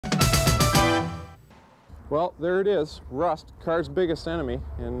Well, there it is, rust, car's biggest enemy,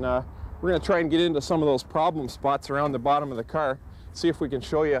 and we're going to try and get into some of those problem spots around the bottom of the car, see if we can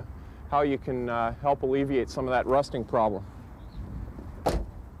show you how you can help alleviate some of that rusting problem.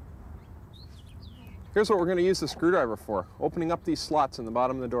 Here's what we're going to use the screwdriver for, opening up these slots in the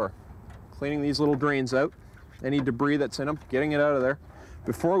bottom of the door, cleaning these little drains out, any debris that's in them, getting it out of there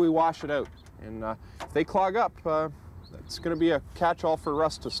before we wash it out. And if they clog up, it's going to be a catch-all for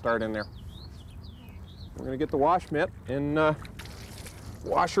rust to start in there. We're going to get the wash mitt and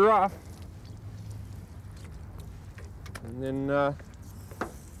wash her off. And then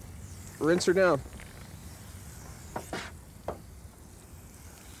rinse her down.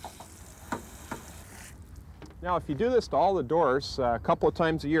 Now, if you do this to all the doors a couple of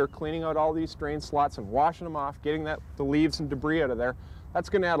times a year, cleaning out all these drain slots and washing them off, getting the leaves and debris out of there, that's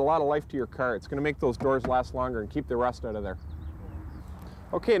going to add a lot of life to your car. It's going to make those doors last longer and keep the rust out of there.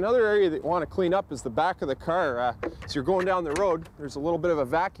 Okay, another area that you want to clean up is the back of the car. As you're going down the road, there's a little bit of a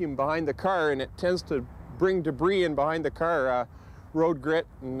vacuum behind the car, and it tends to bring debris in behind the car, road grit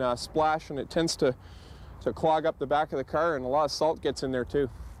and splash, and it tends to clog up the back of the car, and a lot of salt gets in there too.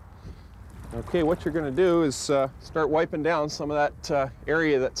 Okay, what you're going to do is start wiping down some of that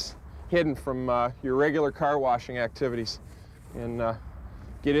area that's hidden from your regular car washing activities, and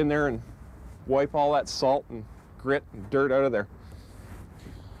get in there and wipe all that salt and grit and dirt out of there.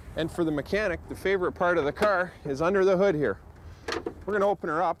 And for the mechanic, the favorite part of the car is under the hood here. We're going to open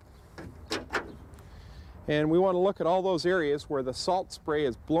her up, and we want to look at all those areas where the salt spray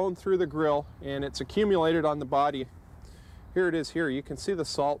is blown through the grill and it's accumulated on the body. Here it is here. You can see the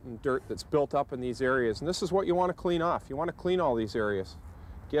salt and dirt that's built up in these areas, and this is what you want to clean off. You want to clean all these areas.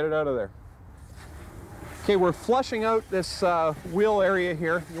 Get it out of there. Okay, we're flushing out this wheel area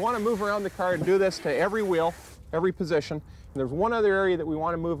here. You want to move around the car and do this to every wheel, every position. And there's one other area that we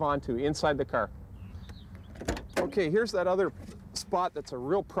want to move on to inside the car. Okay, here's that other spot that's a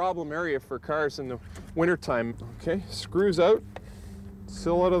real problem area for cars in the wintertime. Okay, screws out,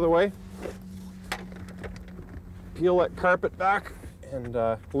 sill out of the way. Peel that carpet back and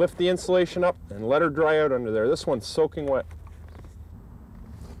lift the insulation up and let her dry out under there. This one's soaking wet.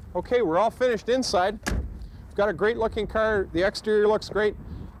 Okay, we're all finished inside. We've got a great looking car. The exterior looks great.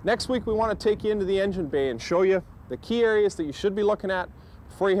 Next week we want to take you into the engine bay and show you the key areas that you should be looking at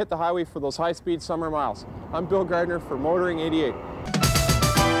before you hit the highway for those high-speed summer miles. I'm Bill Gardiner for Motoring 88.